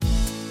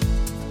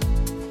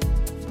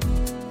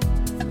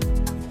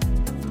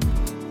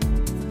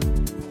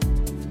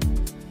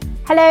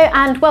Hello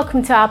and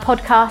welcome to our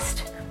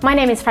podcast. My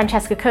name is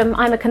Francesca Coombe.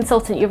 I'm a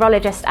consultant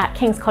urologist at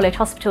King's College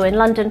Hospital in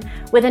London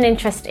with an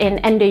interest in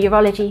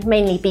endourology,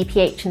 mainly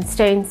BPH and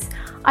stones.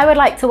 I would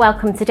like to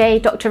welcome today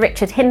Dr.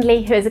 Richard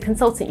Hindley, who is a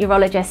consultant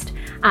urologist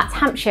at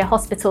Hampshire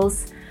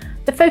Hospitals.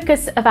 The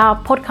focus of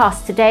our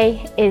podcast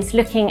today is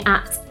looking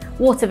at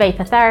water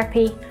vapour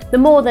therapy, the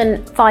more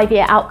than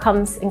 5-year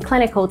outcomes in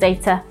clinical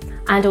data,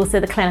 and also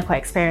the clinical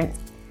experience.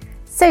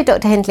 So,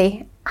 Dr.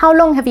 Hindley, how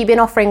long have you been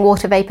offering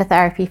water vapour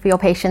therapy for your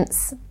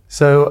patients?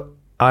 So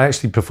I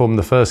actually performed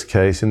the first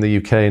case in the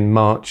UK in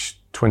March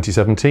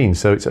 2017,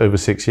 so it's over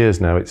 6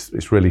 years now.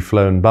 It's really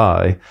flown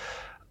by,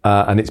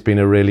 and it's been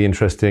a really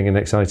interesting and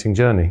exciting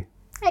journey.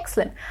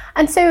 Excellent.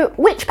 And so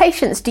which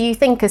patients do you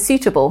think are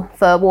suitable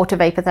for water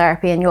vapour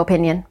therapy in your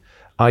opinion?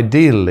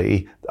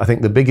 Ideally, I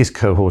think the biggest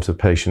cohort of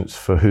patients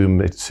for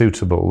whom it's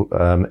suitable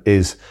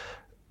is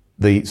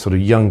the sort of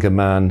younger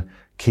man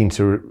keen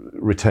to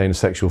retain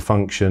sexual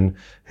function,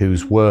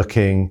 who's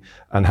working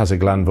and has a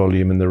gland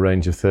volume in the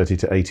range of 30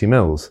 to 80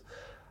 mils.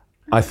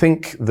 I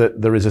think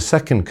that there is a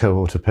second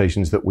cohort of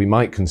patients that we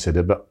might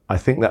consider, but I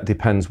think that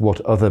depends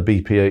what other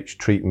BPH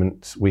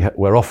treatments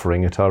we're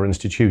offering at our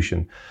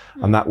institution,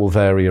 and that will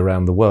vary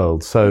around the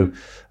world. So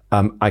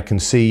I can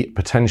see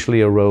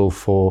potentially a role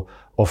for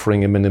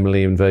offering a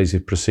minimally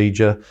invasive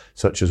procedure,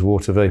 such as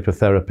water vapour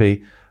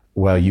therapy,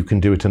 where you can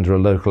do it under a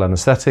local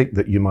anaesthetic,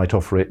 that you might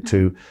offer it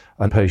to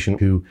a patient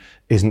who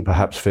isn't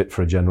perhaps fit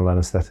for a general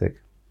anaesthetic.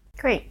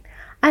 Great.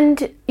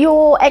 And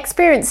your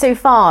experience so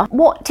far,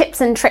 what tips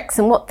and tricks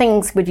and what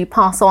things would you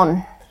pass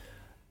on?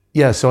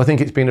 Yeah, so I think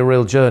it's been a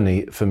real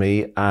journey for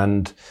me,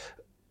 and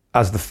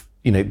as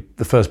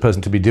the first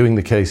person to be doing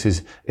the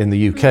cases in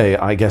the UK,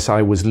 I guess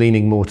I was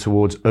leaning more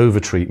towards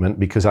over-treatment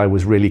because I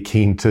was really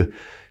keen to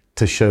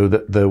show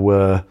that there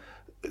were,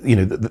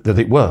 that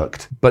it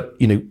worked. But,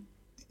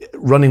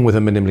 running with a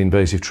minimally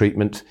invasive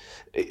treatment,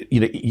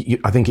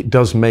 I think it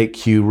does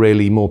make you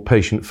really more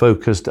patient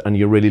focused, and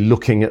you're really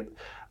looking at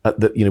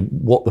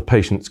what the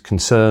patient's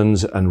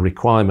concerns and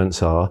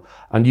requirements are,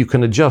 and you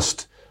can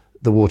adjust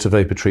the water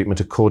vapour treatment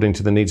according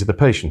to the needs of the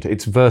patient.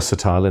 It's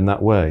versatile in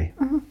that way.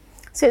 Mm-hmm.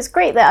 So it's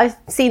great that I've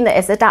seen that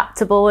it's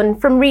adaptable,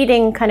 and from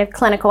reading kind of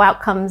clinical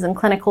outcomes and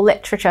clinical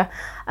literature,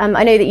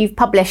 I know that you've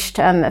published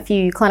a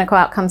few clinical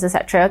outcomes,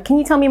 etc. Can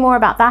you tell me more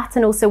about that,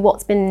 and also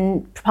what's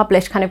been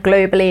published kind of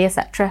globally,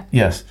 etc.?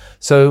 Yes.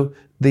 So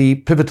the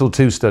Pivotal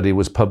 2 study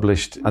was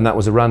published, and that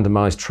was a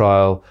randomised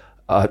trial,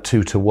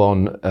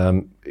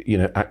 2-to-1,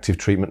 active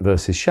treatment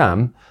versus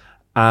sham,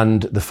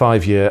 and the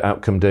 5-year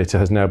outcome data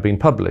has now been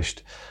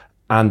published,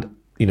 and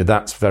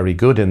that's very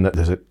good in that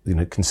there's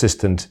a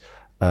consistent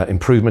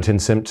improvement in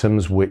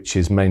symptoms, which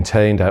is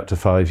maintained out to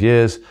 5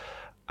 years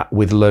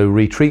with low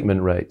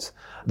retreatment rates.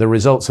 The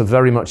results are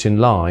very much in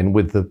line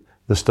with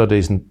the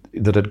studies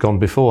that had gone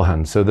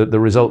beforehand, so that the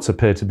results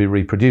appear to be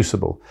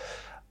reproducible.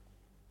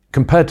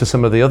 Compared to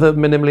some of the other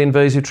minimally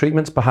invasive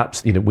treatments,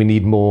 perhaps we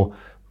need more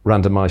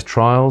randomized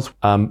trials.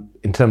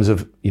 In terms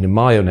of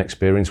my own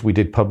experience, we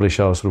did publish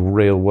our sort of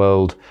real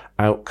world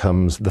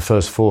outcomes, the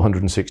first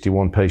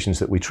 461 patients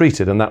that we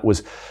treated, and that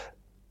was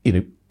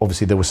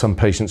obviously there were some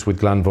patients with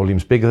gland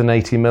volumes bigger than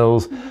 80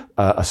 mils,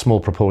 a small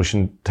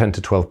proportion, 10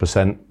 to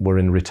 12%, were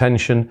in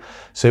retention.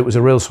 So it was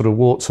a real sort of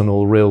warts and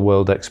all real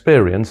world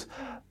experience.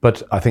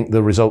 But I think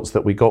the results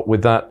that we got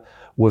with that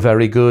were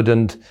very good.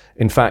 And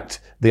in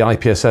fact, the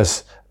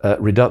IPSS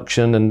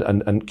reduction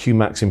and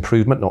Qmax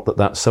improvement, not that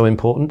that's so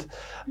important,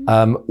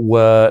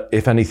 were,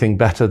 if anything,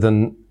 better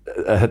than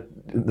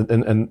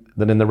in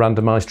the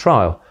randomized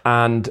trial.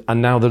 And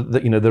now that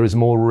there is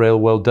more real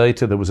world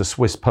data. There was a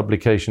Swiss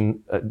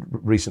publication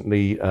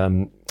recently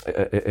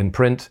in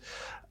print,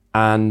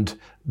 and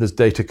there's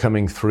data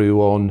coming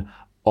through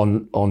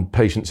on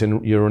patients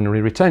in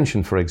urinary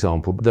retention, for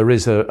example. There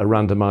is a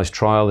randomized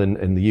trial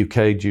in the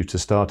UK due to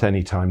start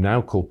any time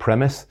now called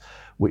Premise,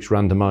 which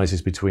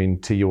randomizes between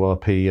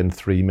TURP and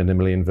 3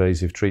 minimally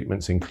invasive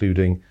treatments,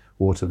 including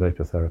water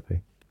vapour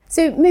therapy.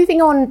 So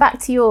moving on back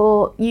to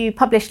you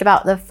published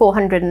about the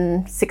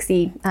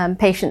 460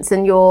 patients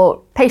and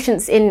your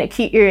patients in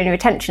acute urinary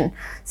retention.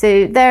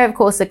 So they're of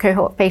course a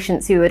cohort of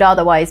patients who would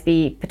otherwise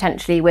be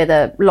potentially with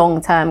a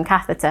long-term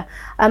catheter.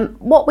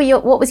 What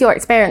was your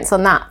experience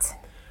on that?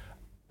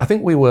 I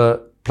think we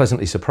were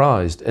pleasantly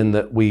surprised in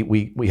that we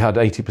had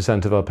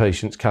 80% of our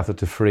patients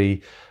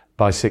catheter-free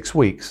by 6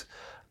 weeks.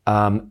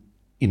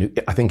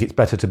 I think it's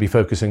better to be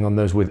focusing on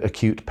those with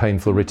acute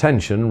painful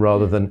retention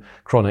rather than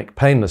chronic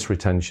painless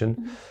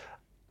retention.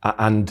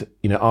 And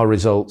our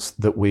results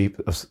that we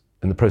are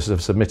in the process of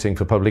submitting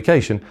for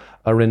publication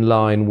are in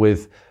line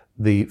with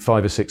the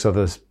 5 or 6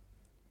 other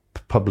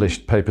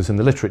published papers in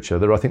the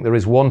literature. I think there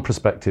is one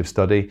prospective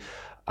study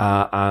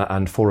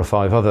and 4 or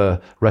 5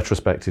 other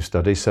retrospective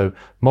studies, so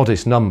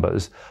modest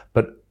numbers.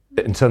 But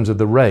in terms of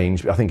the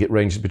range, I think it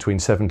ranges between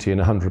 70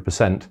 and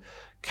 100%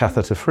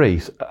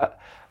 catheter-free.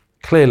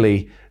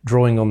 Clearly,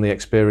 drawing on the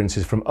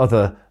experiences from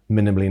other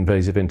minimally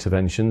invasive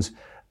interventions,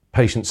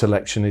 patient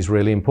selection is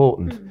really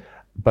important.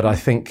 But I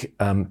think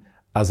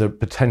as a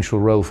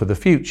potential role for the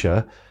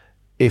future,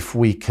 if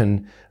we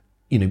can,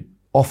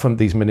 often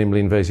these minimally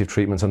invasive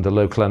treatments under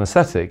local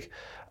anaesthetic,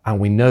 and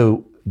we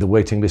know the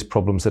waiting list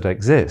problems that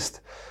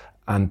exist,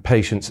 and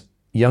patients,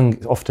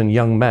 often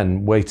young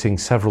men, waiting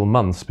several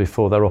months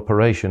before their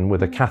operation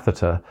with a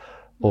catheter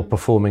or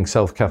performing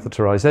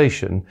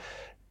self-catheterization,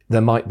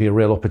 there might be a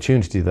real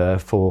opportunity there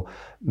for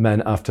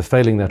men, after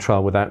failing their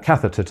trial without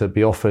catheter, to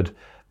be offered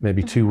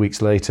maybe 2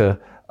 weeks later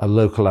a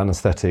local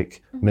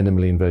anaesthetic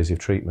minimally invasive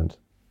treatment.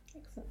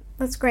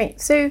 That's great.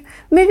 So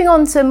moving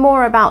on to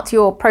more about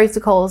your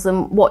protocols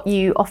and what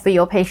you offer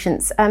your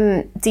patients,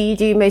 do you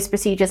do most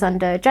procedures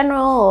under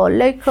general or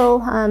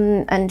local?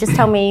 And just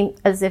tell me,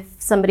 as if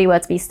somebody were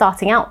to be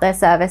starting out their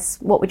service,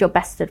 what would your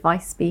best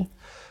advice be?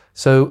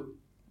 So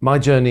my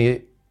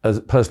journey, as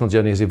a personal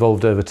journey, has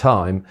evolved over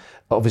time.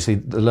 Obviously,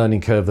 the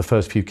learning curve, the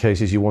first few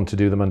cases, you want to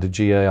do them under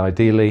GA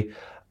ideally.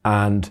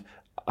 And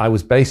I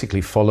was basically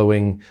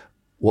following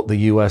what the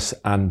US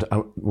and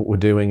were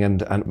doing,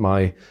 and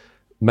my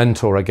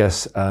mentor, I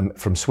guess,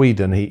 from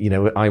Sweden,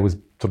 I was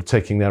sort of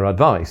taking their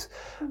advice.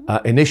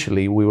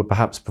 Initially, we were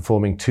perhaps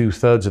performing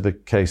 2/3 of the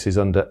cases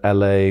under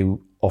LA,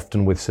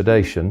 often with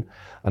sedation,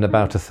 and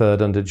about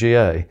 1/3 under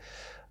GA.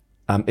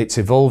 It's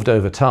evolved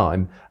over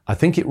time. I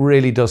think it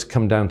really does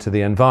come down to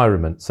the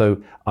environment. So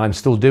I'm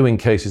still doing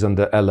cases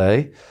under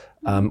LA.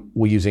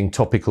 We're using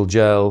topical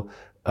gel,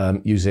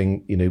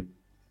 using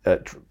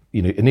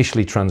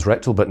initially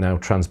transrectal, but now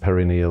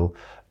transperineal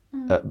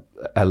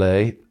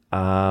LA.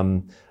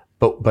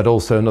 But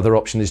also another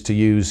option is to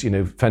use,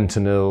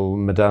 fentanyl,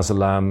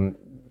 midazolam,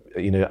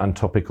 and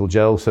topical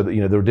gel, so that,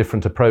 there are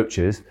different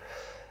approaches.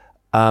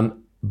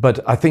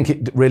 But I think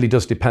it really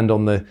does depend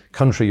on the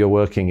country you're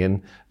working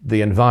in,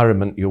 the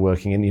environment you're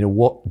working in,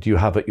 what do you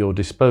have at your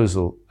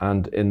disposal?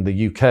 And in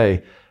the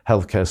UK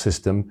healthcare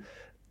system,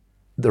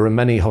 there are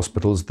many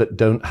hospitals that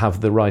don't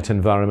have the right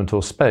environment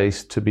or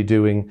space to be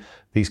doing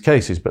these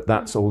cases, but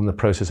that's all in the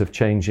process of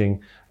changing,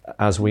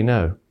 as we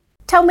know.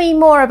 Tell me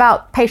more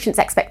about patients'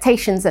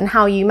 expectations and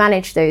how you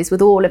manage those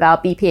with all of our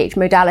BPH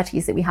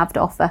modalities that we have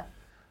to offer.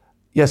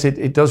 Yes,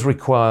 it does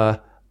require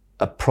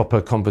a proper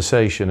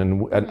conversation,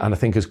 and I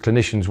think as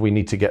clinicians we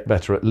need to get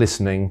better at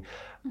listening.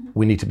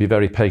 We need to be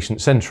very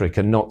patient-centric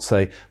and not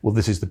say, well,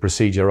 this is the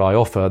procedure I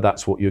offer,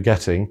 that's what you're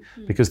getting,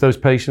 because those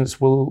patients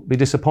will be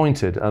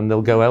disappointed and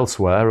they'll go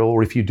elsewhere,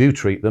 or if you do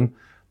treat them,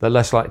 they're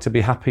less likely to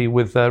be happy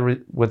with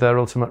their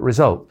ultimate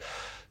result.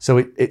 So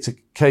it's a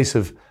case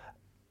of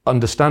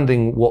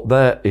understanding what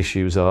their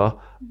issues are,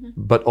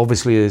 but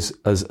obviously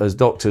as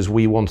doctors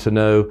we want to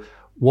know,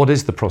 what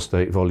is the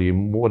prostate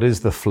volume, what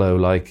is the flow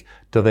like,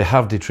 do they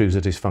have detrusor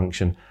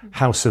dysfunction,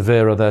 how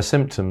severe are their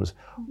symptoms,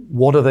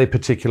 what are they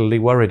particularly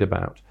worried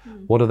about,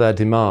 what are their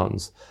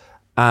demands.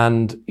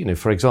 And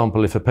for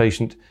example, if a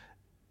patient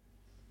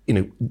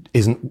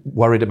isn't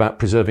worried about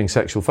preserving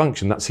sexual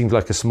function, that seems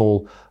like a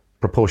small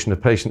proportion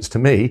of patients to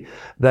me,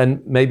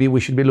 then maybe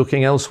we should be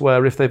looking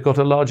elsewhere if they've got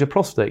a larger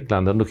prostate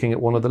gland and looking at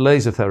one of the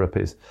laser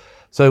therapies.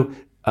 So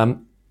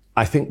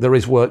I think there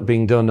is work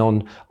being done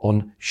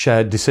on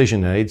shared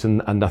decision aids,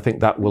 and I think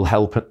that will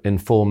help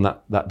inform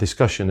that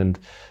discussion. And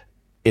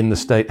in the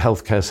state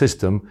healthcare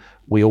system,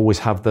 we always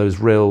have those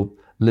real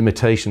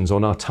limitations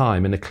on our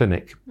time in a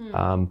clinic.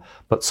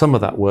 But some of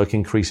that work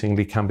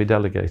increasingly can be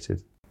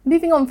delegated.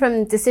 Moving on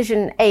from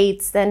decision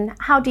aids, then,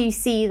 how do you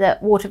see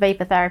that water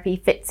vapor therapy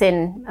fits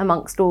in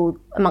amongst all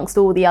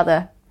the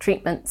other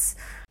treatments?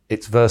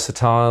 It's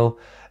versatile.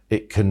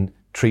 It can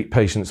treat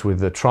patients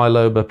with a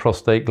trilobar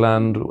prostate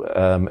gland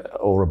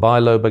or a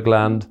bilobar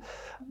gland.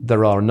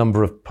 There are a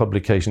number of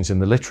publications in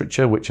the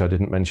literature, which I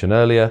didn't mention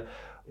earlier.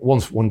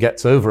 Once one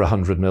gets over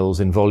 100 mils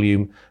in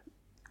volume,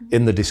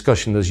 in the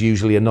discussion, there's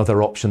usually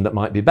another option that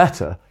might be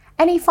better.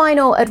 Any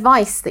final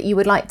advice that you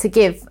would like to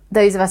give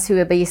those of us who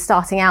will be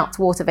starting out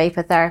water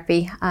vapor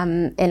therapy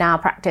in our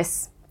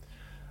practice?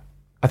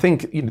 I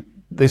think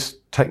this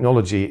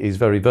technology is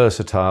very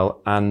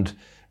versatile, and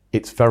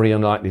it's very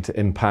unlikely to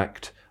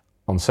impact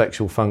on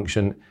sexual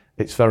function.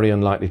 It's very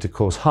unlikely to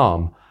cause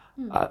harm.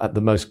 At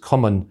the most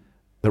common,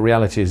 the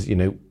reality is,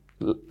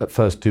 at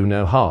first do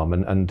no harm,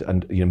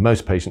 and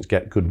most patients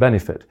get good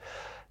benefit.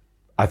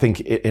 I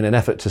think in an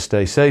effort to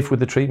stay safe with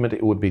the treatment,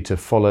 it would be to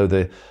follow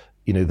the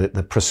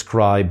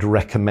prescribed,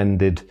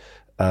 recommended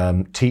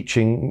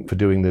teaching for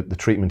doing the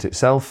treatment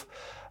itself.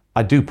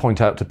 I do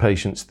point out to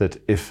patients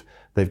that if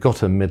they've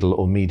got a middle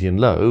or median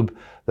lobe,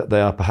 that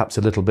they are perhaps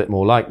a little bit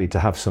more likely to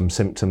have some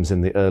symptoms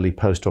in the early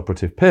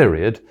post-operative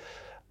period,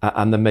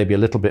 and then maybe a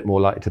little bit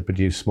more likely to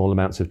produce small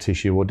amounts of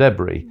tissue or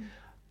debris.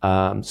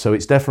 So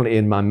it's definitely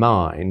in my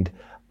mind.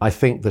 I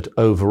think that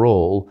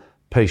overall,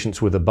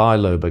 patients with a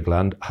bilobar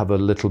gland have a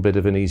little bit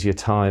of an easier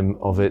time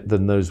of it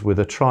than those with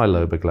a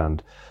trilobar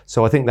gland.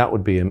 So I think that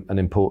would be an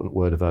important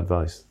word of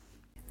advice.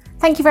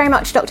 Thank you very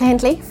much, Dr.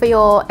 Hindley, for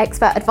your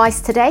expert advice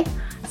today.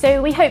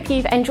 So we hope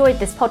you've enjoyed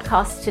this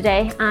podcast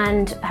today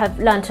and have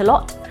learnt a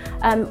lot.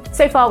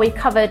 So far we've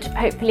covered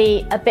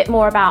hopefully a bit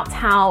more about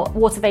how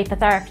water vapor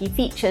therapy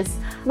features,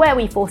 where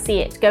we foresee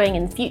it going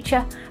in the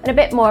future, and a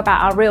bit more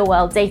about our real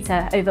world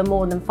data over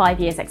more than 5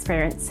 years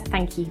experience.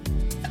 Thank you.